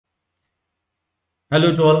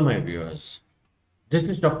Hello to all my viewers. This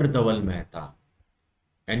is Dr. Dhaval Maheta,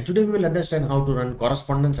 and today we will understand how to run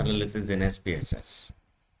correspondence analysis in SPSS.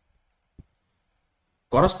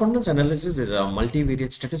 Correspondence analysis is a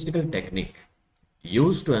multivariate statistical technique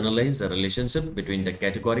used to analyze the relationship between the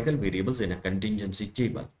categorical variables in a contingency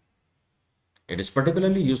table. It is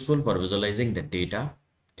particularly useful for visualizing the data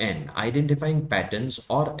and identifying patterns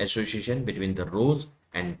or association between the rows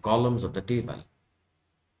and columns of the table.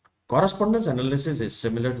 Correspondence analysis is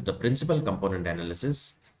similar to the principal component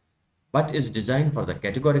analysis, but is designed for the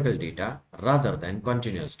categorical data rather than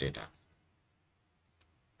continuous data.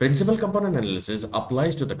 Principal component analysis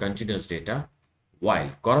applies to the continuous data,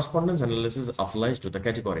 while correspondence analysis applies to the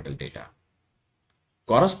categorical data.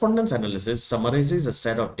 Correspondence analysis summarizes a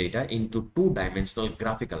set of data into two-dimensional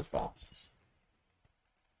graphical form.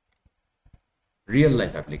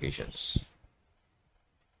 Real-life applications.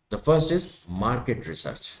 The first is market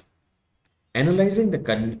research. Analyzing the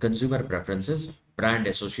consumer preferences, brand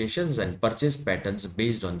associations, and purchase patterns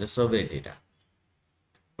based on the survey data.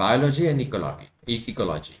 Biology and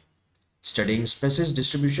ecology. Studying species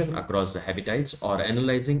distribution across the habitats or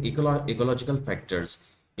analyzing ecological factors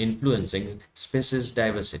influencing species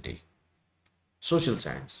diversity. Social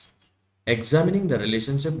science. Examining the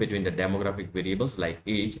relationship between the demographic variables like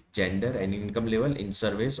age, gender, and income level in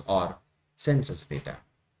surveys or census data.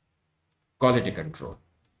 Quality control.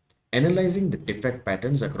 Analyzing the defect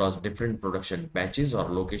patterns across different production batches or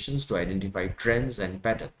locations to identify trends and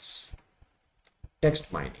patterns.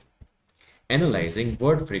 Text mining. Analyzing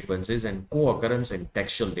word frequencies and co-occurrence in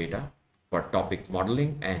textual data for topic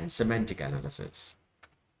modeling and semantic analysis.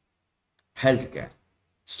 Healthcare.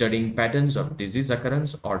 Studying patterns of disease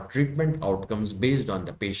occurrence or treatment outcomes based on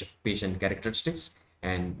the patient characteristics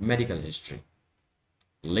and medical history.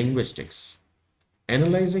 Linguistics.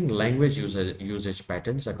 Analyzing language usage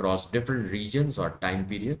patterns across different regions or time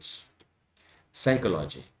periods.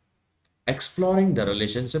 Psychology. Exploring the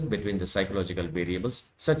relationship between the psychological variables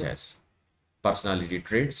such as personality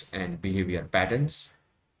traits and behavior patterns.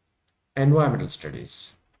 Environmental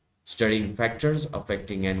studies. Studying factors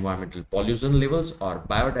affecting environmental pollution levels or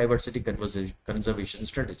biodiversity conservation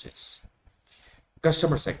strategies.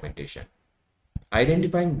 Customer segmentation.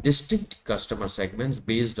 Identifying distinct customer segments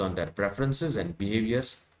based on their preferences and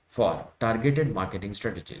behaviors for targeted marketing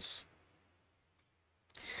strategies.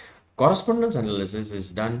 Correspondence analysis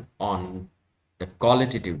is done on the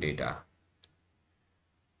qualitative data.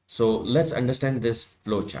 So let's understand this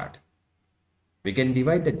flow chart. We can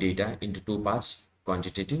divide the data into two parts,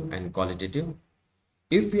 quantitative and qualitative.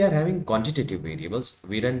 If we are having quantitative variables,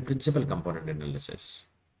 we run principal component analysis.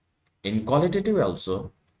 In qualitative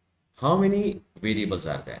also, how many variables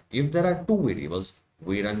are there? If there are two variables,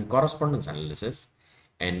 we run correspondence analysis.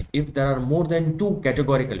 And if there are more than two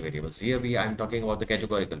categorical variables, here I'm talking about the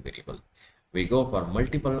categorical variable, we go for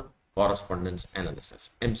multiple correspondence analysis,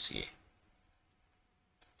 MCA.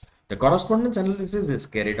 The correspondence analysis is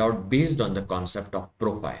carried out based on the concept of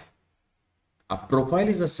profile. A profile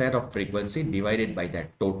is a set of frequency divided by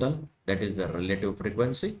that total, that is the relative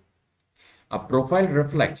frequency. A profile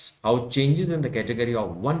reflects how changes in the category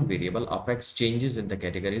of one variable affects changes in the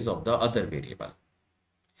categories of the other variable.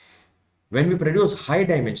 When we produce high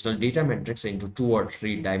dimensional data matrix into 2 or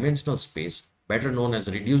 3 dimensional space, better known as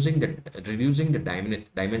reducing the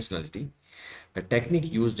dimensionality, the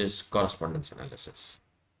technique used is correspondence analysis.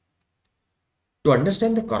 To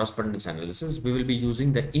understand the correspondence analysis, we will be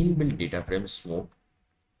using the inbuilt data frame SMOKE.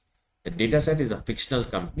 The dataset is a fictional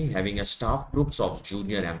company having a staff groups of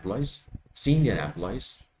junior employees, senior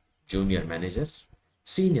employees, junior managers,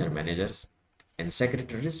 senior managers, and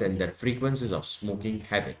secretaries and their frequencies of smoking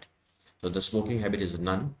habit. So the smoking habit is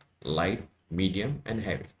none, light, medium, and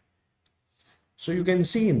heavy. So you can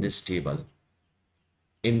see in this table,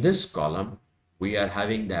 in this column, we are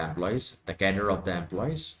having the employees, the cadre of the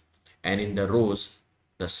employees, and in the rows,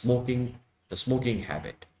 the smoking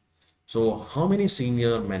habit. So how many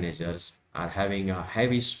senior managers are having a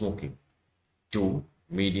heavy smoking? 2,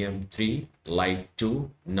 medium 3, light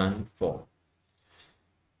 2, none 4.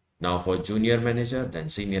 Now for junior manager, then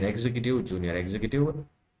senior executive, junior executive,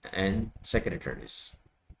 and secretaries.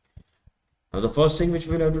 Now the first thing which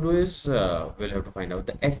we'll have to do is we'll have to find out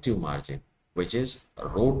the active margin, which is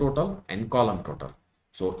row total and column total.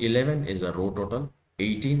 So 11 is a row total,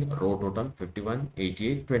 18 row total, 51,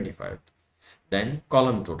 88, 25. Then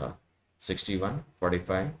column total, 61,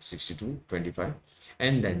 45, 62, 25,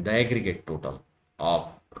 and then the aggregate total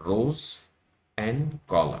of rows and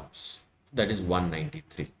columns, that is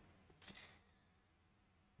 193.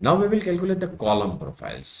 Now we will calculate the column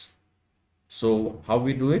profiles. So how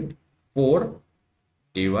we do it? 4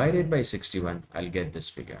 divided by 61, I'll get this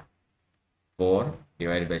figure. 4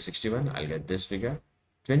 divided by 61, I'll get this figure.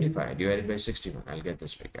 25 divided by 61, I'll get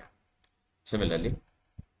this figure. Similarly,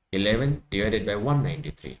 11 divided by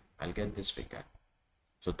 193, I'll get this figure.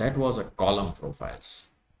 So that was a column profiles.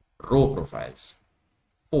 Row profiles.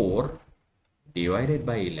 4 divided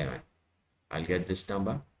by 11, I'll get this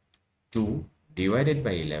number. 2 divided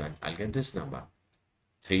by 11, I'll get this number.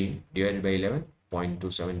 3 divided by 11,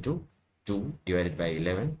 0.272. 2 divided by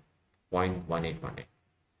 11, 0.1818.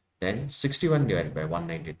 Then 61 divided by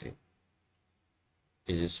 193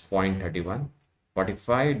 is 0.31.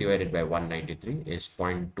 45 divided by 193 is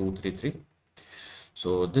 0.233.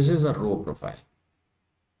 So this is a row profile.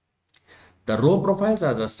 The row profiles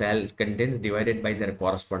are the cell contents divided by their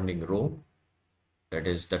corresponding row. That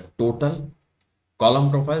is the total.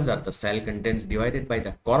 Column profiles are the cell contents divided by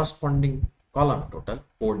the corresponding column total.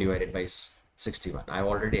 4 divided by 61. I have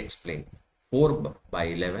already explained. 4 by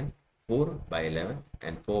 11, 4 by 11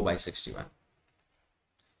 and 4 by 61.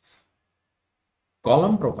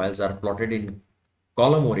 Column profiles are plotted in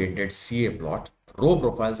column oriented CA plot. Row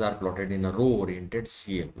profiles are plotted in a row oriented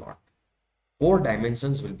CA plot. 4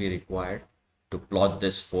 dimensions will be required to plot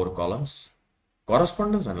this 4 columns.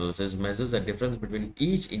 Correspondence analysis measures the difference between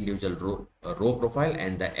each individual row profile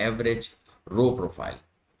and the average row profile.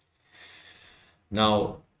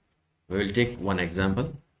 Now we will take one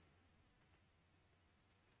example.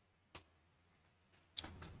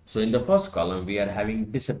 So in the first column we are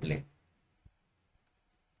having discipline.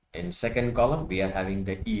 In second column we are having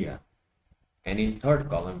the year, and in third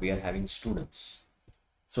column we are having students.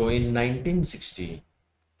 So in 1960,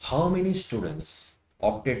 how many students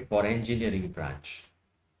opted for engineering branch?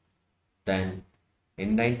 Then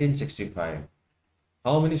in 1965,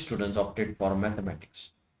 how many students opted for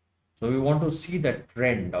mathematics? So we want to see the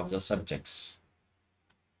trend of the subjects.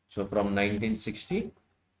 So from 1960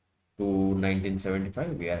 to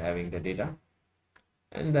 1975 we are having the data,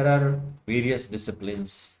 and there are various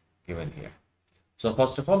disciplines given here. So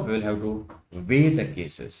first of all we will have to weigh the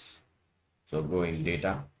cases. So go in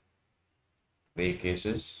data, weigh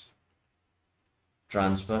cases,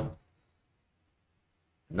 transfer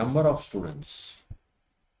number of students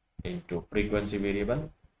into frequency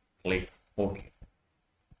variable, click OK.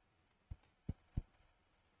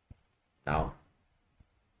 Now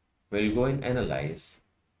we'll go and analyze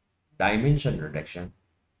dimension reduction,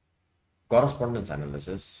 correspondence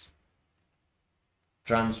analysis,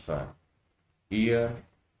 transfer year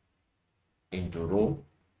into row,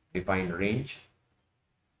 define range.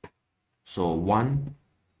 So 1,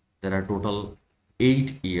 there are total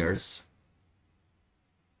 8 years.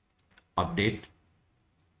 Update,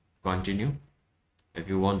 continue. If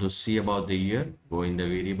you want to see about the year, go in the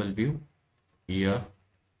variable view. Year,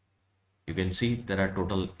 you can see there are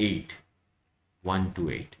total 8, 1 to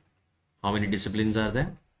 8. How many disciplines are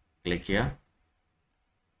there? Click here.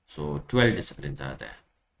 So 12 disciplines are there.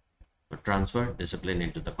 So transfer discipline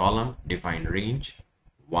into the column, define range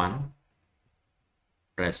 1,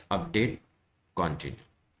 press update, continue.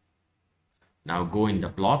 Now go in the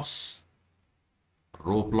plots,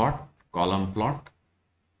 row plot, column plot,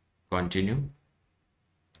 continue,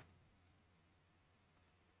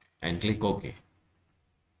 and click OK.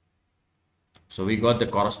 So we got the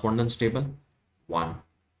correspondence table 1.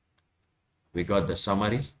 We got the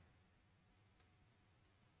summary,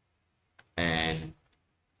 and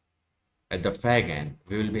at the fag end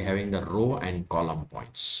we will be having the row and column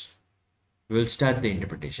points. We will start the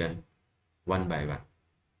interpretation one by one.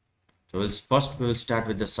 So first we will start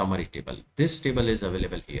with the summary table. This table is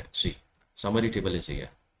available here. See, summary table is here.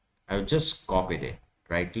 I have just copied it.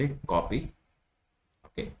 Right click, copy.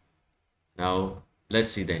 Okay. Now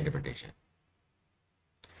let's see the interpretation.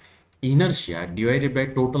 Inertia divided by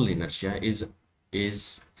total inertia is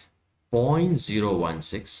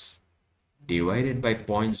 0.016 divided by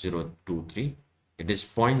 0.023. It is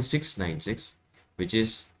 0.696, which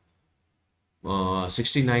is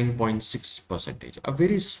 69.6%. A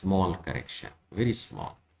very small correction, very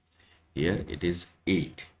small. Here it is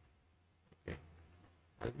 8. Okay.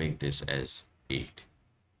 I'll make this as 8.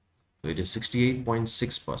 So it is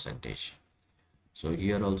 68.6%. So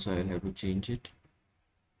here also I'll have to change it.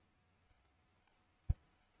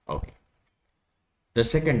 Okay. The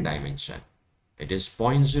second dimension, it is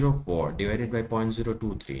 0.04 divided by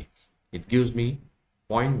 0.023. It gives me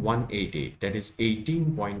 0.188, that is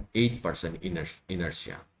 18.8%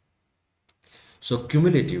 inertia. So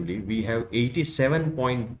cumulatively we have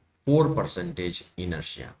 87.4%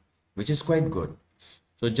 inertia, which is quite good.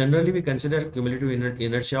 So generally we consider cumulative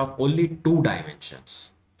inertia of only 2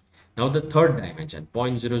 dimensions. Now the third dimension,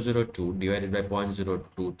 0.002 divided by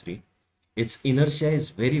 0.023, its inertia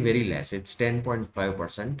is very less. It's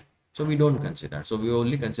 10.5%. So we don't consider. So we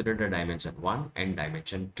only consider the dimension 1 and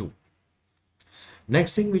dimension 2.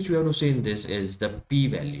 Next thing which we have to see in this is the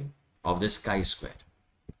p-value of this chi-square.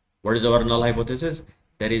 What is our null hypothesis?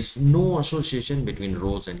 There is no association between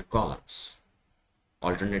rows and columns.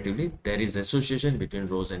 Alternatively, there is association between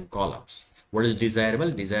rows and columns. What is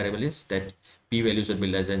desirable? Desirable is that p-value should be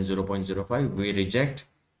less than 0.05. We reject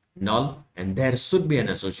null, and there should be an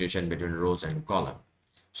association between rows and column.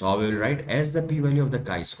 So how we will write? As the p-value of the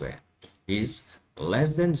chi-square is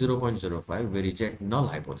less than 0.05, we reject null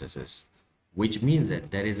hypothesis, which means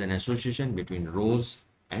that there is an association between rows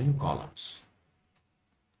and columns.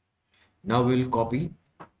 Now we will copy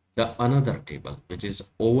the another table, which is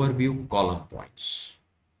overview column points.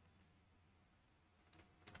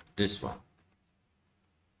 This one.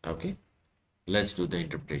 Okay, let's do the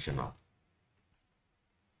interpretation of.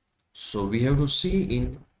 So we have to see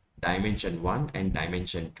in dimension 1 and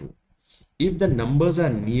dimension 2. If the numbers are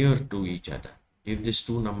near to each other, if these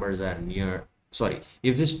two numbers are near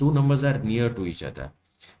to each other,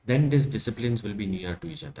 then these disciplines will be near to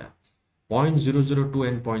each other. 0.002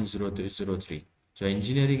 and 0.003. So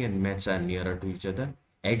engineering and maths are nearer to each other.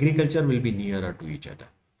 Agriculture will be nearer to each other.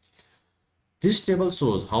 This table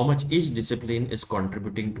shows how much each discipline is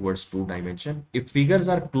contributing towards two dimension. If figures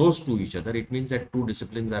are close to each other, it means that two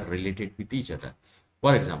disciplines are related with each other.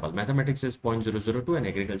 For example, mathematics is 0.002 and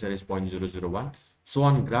agriculture is 0.001. So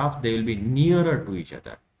on graph, they will be nearer to each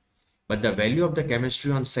other. But the value of the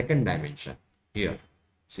chemistry on second dimension, here,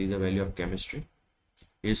 see the value of chemistry,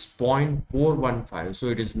 is 0.415. So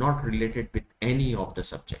it is not related with any of the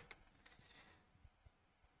subject.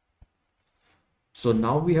 So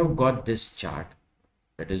now we have got this chart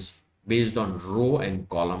that is based on row and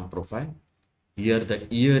column profile. Here the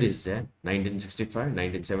year is there, 1965,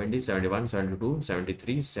 1970, 71, 72,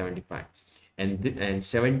 73, 75. And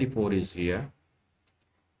 74 is here.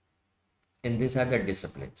 And these are the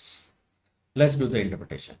disciplines. Let's do the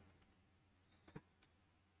interpretation.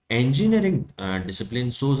 Engineering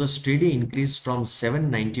discipline shows a steady increase from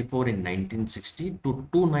 794 in 1960 to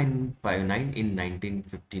 2959 in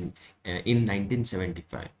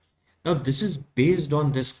 1975. Now this is based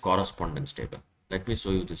on this correspondence table. Let me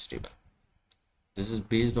show you this table. This is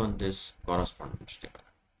based on this correspondence table.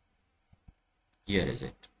 Here is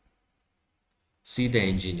it. See the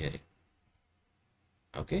engineering.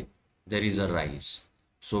 Okay, there is a rise.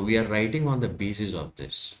 So we are writing on the basis of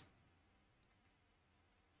this.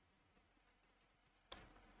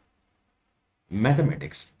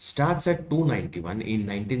 Mathematics starts at 291 in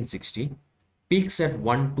 1960, peaks at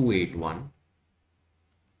 1281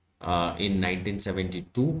 in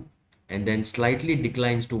 1972, and then slightly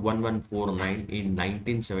declines to 1149 in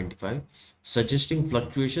 1975, suggesting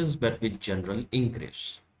fluctuations but with general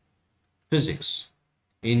increase. Physics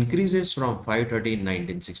increases from 530 in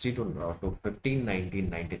 1960 to 1590 in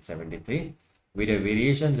 1973, with a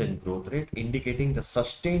variations in growth rate indicating the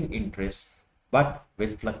sustained interest but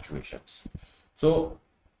with fluctuations. So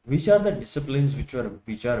which are the disciplines which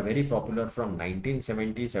are very popular from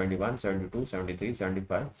 1970, 71, 72, 73,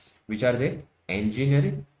 75? Which are they?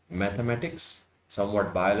 Engineering, mathematics,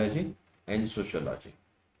 somewhat biology, and sociology.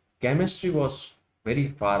 Chemistry was very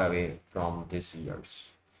far away from these years,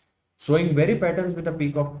 showing very patterns with a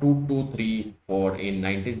peak of 2, 2, 3, 4 in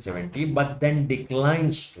 1970, but then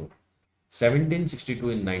declines to 1762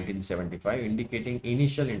 in 1975, indicating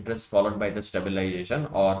initial interest followed by the stabilization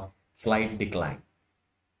or slight decline.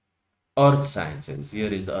 Earth sciences,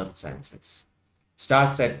 here is earth sciences,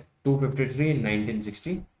 starts at 253 in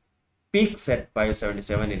 1960, peaks at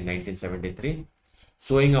 577 in 1973,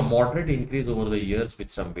 showing a moderate increase over the years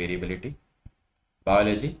with some variability.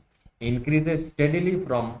 Biology increases steadily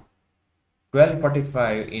from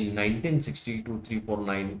 1245 in 1960 to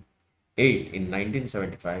 3498 in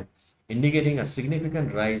 1975, indicating a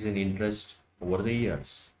significant rise in interest over the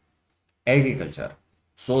years. Agriculture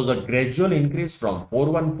shows a gradual increase from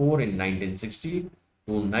 414 in 1960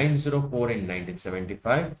 to 904 in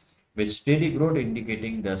 1975, with steady growth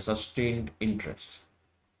indicating the sustained interest.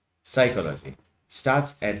 Psychology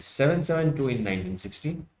starts at 772 in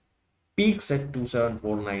 1960, peaks at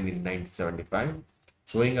 2749 in 1975,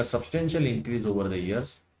 showing a substantial increase over the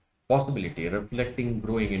years, possibility reflecting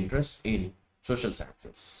growing interest in social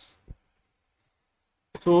sciences.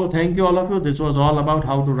 So thank you all of you. This was all about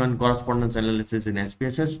how to run correspondence analysis in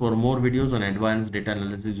SPSS. For more videos on advanced data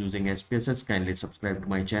analysis using SPSS, kindly subscribe to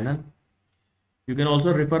my channel. You can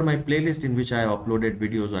also refer my playlist in which I have uploaded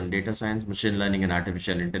videos on data science, machine learning, and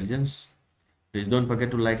artificial intelligence. Please don't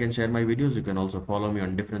forget to like and share my videos. You can also follow me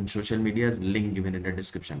on different social medias, link given in the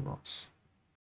description box.